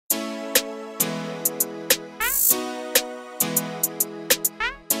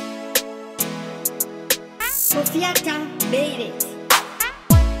kofitv made it.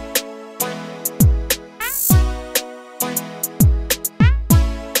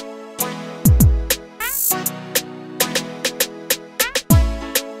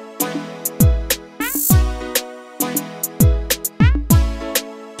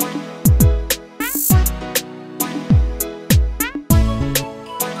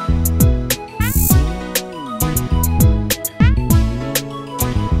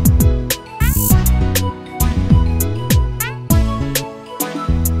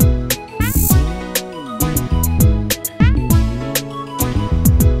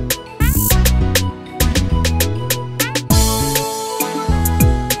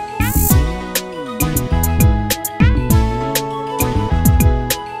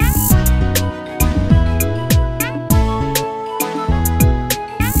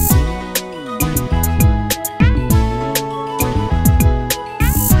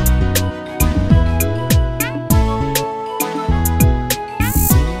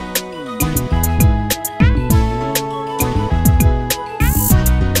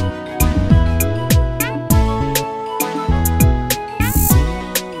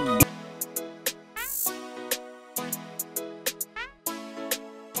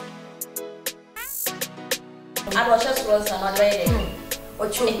 I was just was not ready.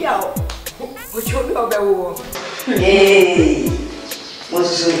 What you be over? Hey,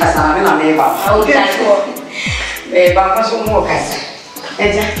 what's the pass? I'm not able. I will get for a bumper some more cassa.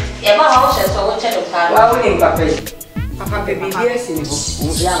 Yeah, my house is so much of time. Why would you papa baby, yes,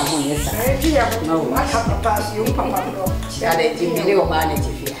 no, I have pass you, Papa. That is in the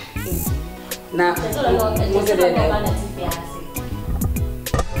vanity. Now,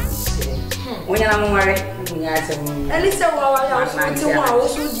 when I'm worried, at least I was I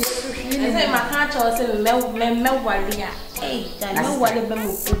say my heart was a hey, I know what a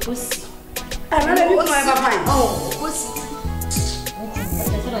pussy. I don't know my oh, pussy.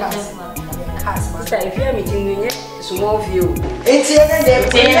 If you are meeting small view, it's a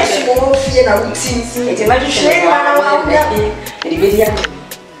small fear. I would see it's a magic.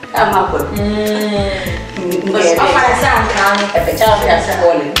 I'm up with a child that's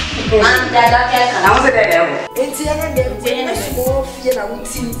falling. And I was there. It's a small fear. I would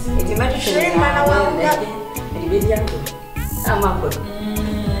see it's a magic. I'm up with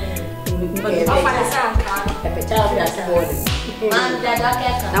a child that's falling. And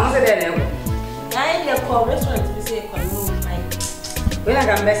I was there. I ain't a call restaurant to say, when I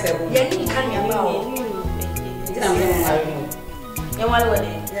can mess up, you can't go. You want to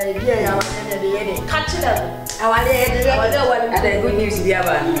catch it up. I had good news to be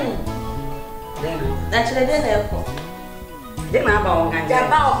about. Naturally, then then I bow and then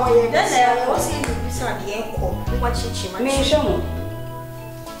I was in the airport. What she may show me.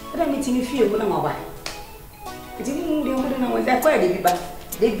 But I'm meeting you feel when I'm away. It didn't know that quite but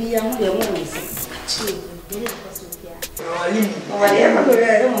they be a woman.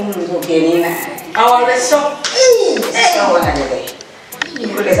 Our so hey,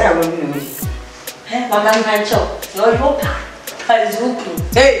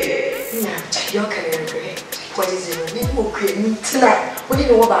 your career. What is it? What do you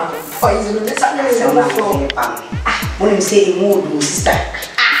know about poison? When you say more, sister,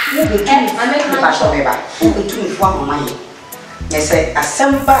 you be between one money. Yes, I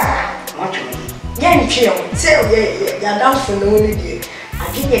some bar. Yeah, you're down for no idea. I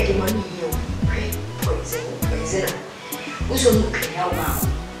didn't get the money here. Poison. Who's on the canal now?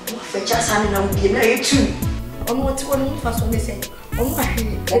 For just having a dinner too. On what's one first one they say. Oh,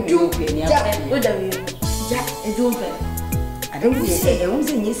 I do. Jack, I don't say, I won't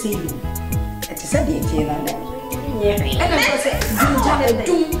say you see you. It's a Sunday, and I say,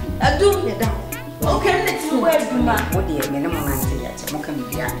 I do. Okay, let's do what dear minimum answer yet. What can be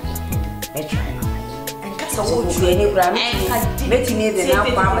done? I try. And cast a wood to any gram, letting me the now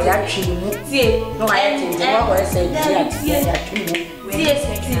farm that tree. No, I think I said, yes,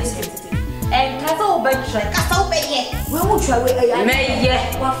 and Castle Betray, Castle Bay. We will try with a may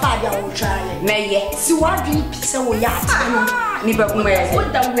yet. What father will try? May yet. So what do you piece of yacht? Nipper,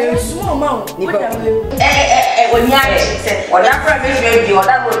 what the will small mouth? Nipper, when you said, what that promise you, or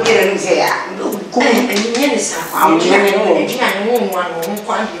that would be a say, and yes, I'm one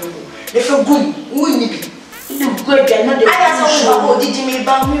quite you. If you're good, we need you good. I don't know did you mean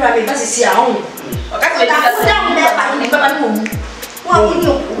about me? I mean, see our own. What will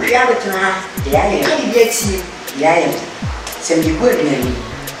you reality now? Yeah, send you good name.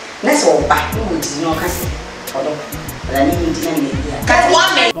 That's all back. No, it's no castle. Although, I need to name it. Cut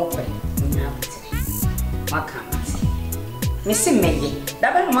one man. Open. What can I say? Missy Maggie.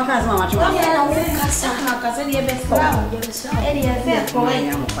 That was my cousin, my children.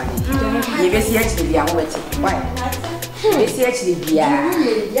 You see, actually, I'm with you. Why? You see, actually,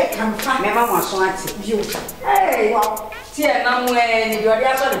 you can't find my mamma so at you. Hey, well, see, I'm when you're the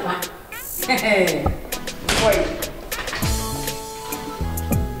other one. Hey, boy.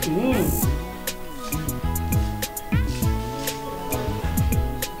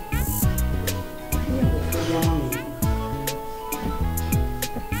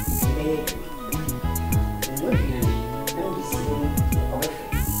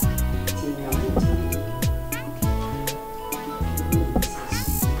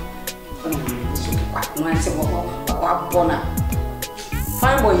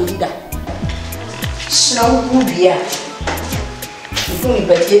 Fine boy, leader. Snow beer. You don't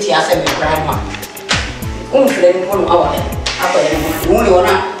bet it as a grandma. Only one hour. Only one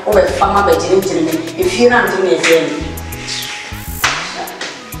over farmer by if you're not doing it.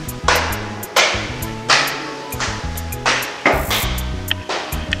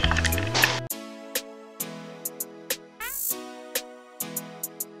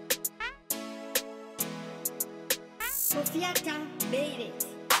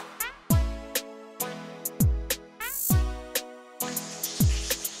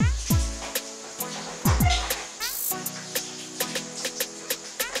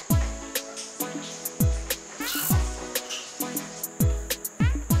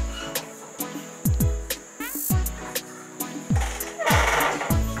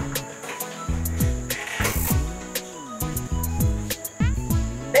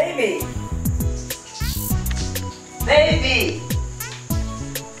 Baby.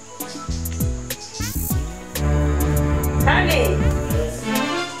 Honey.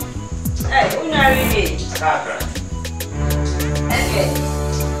 Hey, who are you? Okay.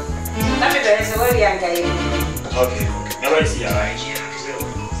 Let me say where you are. Okay. Never see you right here.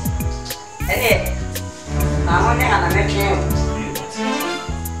 Hey. I want to have a meeting.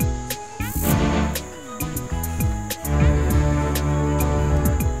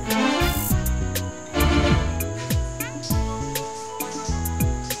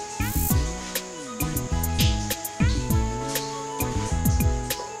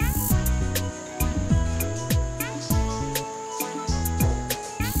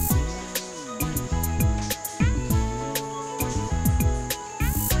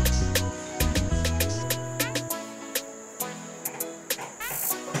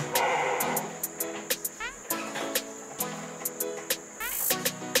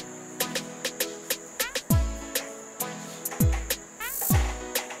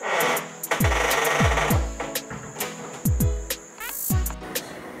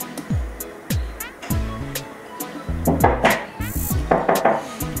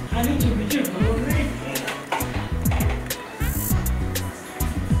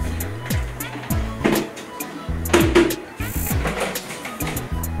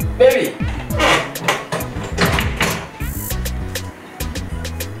 Baby.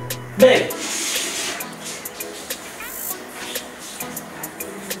 Babe.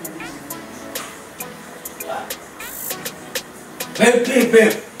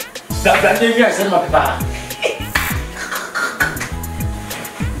 Babe. That baby I said my papa.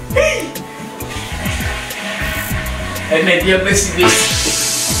 And then dear Bessie.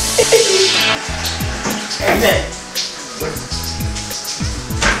 And then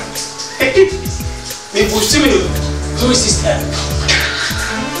me push me to sister.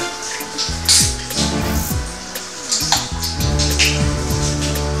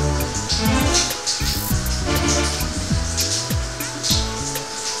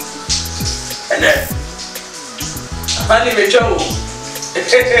 And then I finally met you.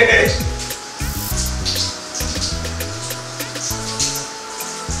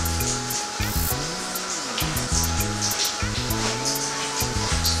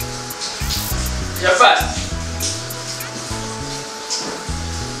 You're fast.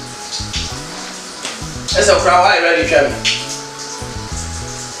 That's a crowd. I ready, Trevor.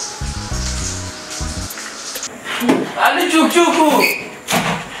 I need you,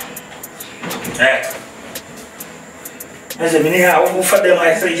 eh? As a minute, I will for them.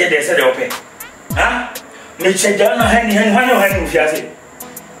 I say, yes, they open. Huh? Me check down a hand,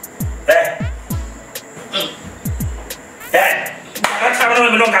 that's how I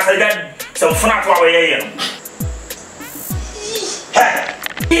don't know. Some fun for away.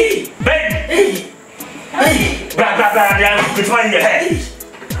 Hey, blah, between your head.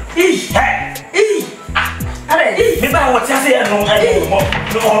 Remember what I say? No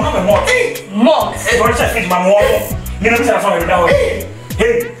more. Don't say it's my mom. You know, I'm now.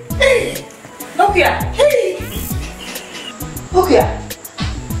 Hey, look here.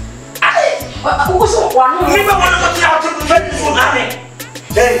 Me ba wana mo ti out to very soon ame.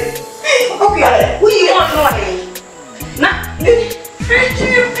 Hey. Okay. Who you want no hey? Na.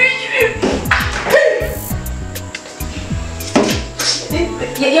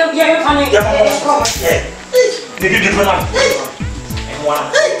 Yeah, funny. Yeah. Did you get one? And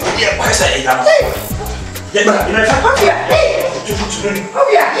one. Yeah, why say that? Yeah, but you know, oh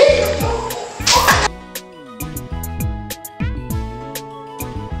yeah.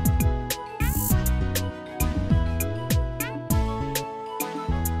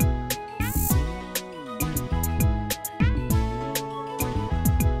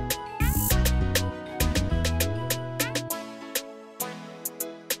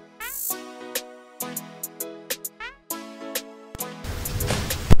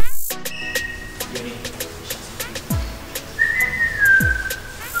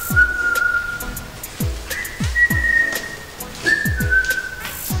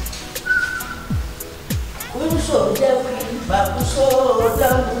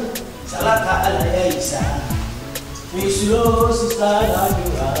 Salaka alaya isa, mislo sisala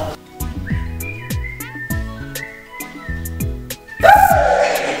jua.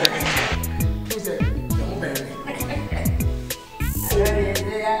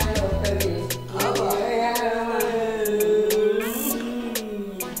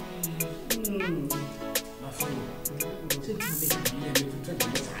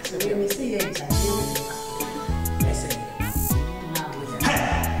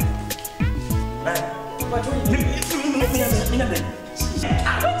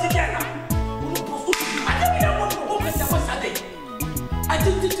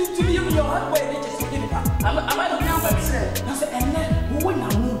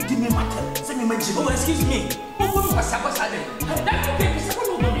 Oh, excuse me. What's up?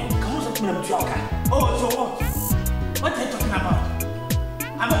 Oh, so what? What are you talking about?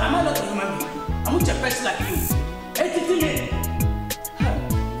 I'm not a human being. I'm just a person like you. Hey,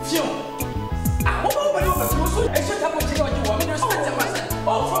 Phil. What about you? I should have what you want me to respect myself. Oh,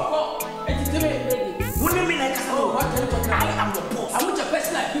 fuck. What do you mean I can't? Oh, what are you talking about? I am your boss. I'm just a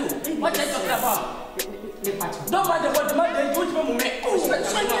person like you. What are you talking about? Don't mind what the man do to me. Oh,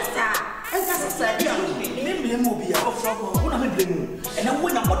 and that's a and I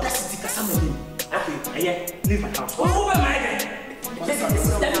went on audacity because I'm okay, leave my house. Oh, my God.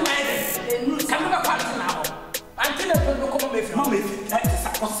 Come on, partner now. Until I don't come with mommy.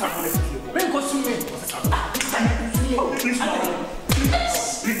 That's what's happening with you. Bring us to me.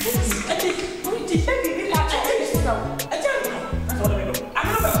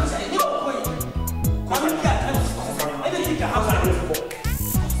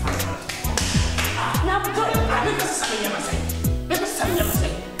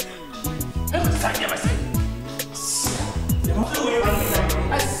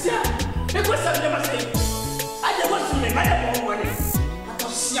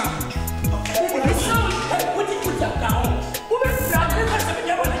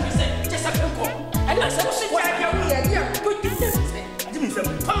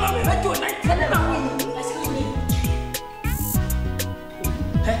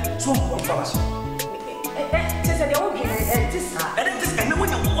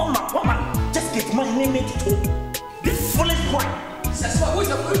 Just get my name into this foolish boy. That's why we're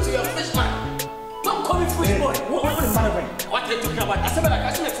going to your fish man. Don't call me fish boy. What is that? What are you talking about? I said I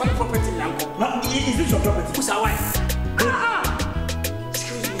can't see a funny property now. Is this your property? Who's our wife?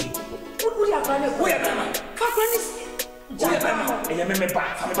 Excuse me. Who are you planning? Who are you planning? Who are you planning? I am a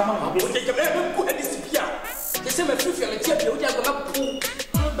back. I'm a mama. Who are you planning? Who are you? They say my future is here. You are going to pull.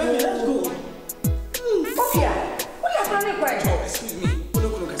 Baby, let's go. Okay. Who are you planning? Excuse me.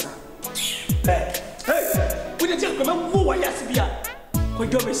 Hey, we didn't come and who are you? Who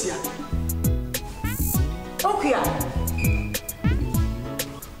do you see? Okay.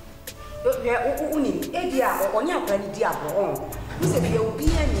 Uni, Edia, or Yapan Diablo. Who said you'll be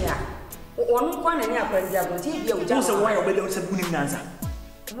here? One and Yapan Diablo, just a while without a good answer.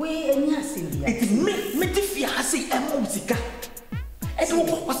 We and Yassi. It is me, Metifia Hassi and Musica. At the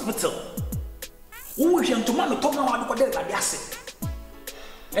hospital. Who is young to mamma talking about whatever they say?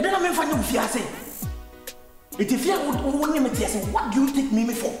 And then I'm in front of you. If you would limit yes, what do you take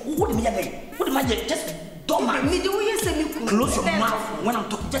me for? What am I? What am I? Just don't mind me. Close your mouth when I'm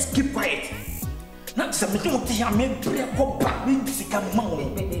talking. Just keep quiet. Not something to hear me break up back with this come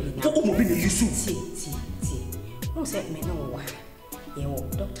on. Who will be the issue? Who said me no why? You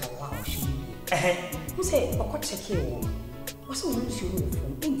Dr. Wow should be. Who said or could check you? What's on you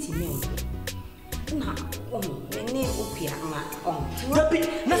from intimate? Now, many opia on.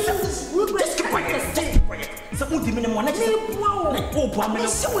 Just keep quiet. so who the minimum one? Wow, oh, Pamela,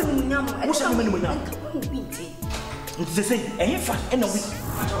 so when you know, they say, and if I end up with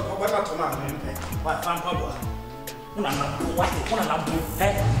what I'm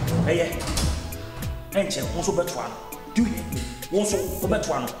also better one. Do you also better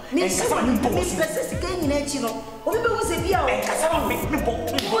one? And Cassandra, you know, what was it? And Cassandra,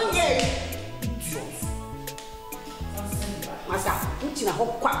 Masa, nti na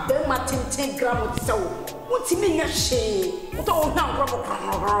hokwa be matin 10 gram of so. Wonti me nya hye. Wo na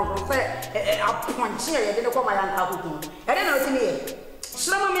nkro say aponche ye de ko ma yanka kuku. E de na woti me ye.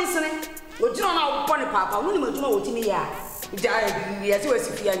 Srama me nsene. Ojiro na wo pone papa, woni maduma woti me ya. Ja ye se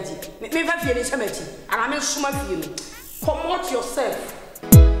wasi fie anti. Me fa fie ni chamachi. Ana me suma fie no. Promote yourself.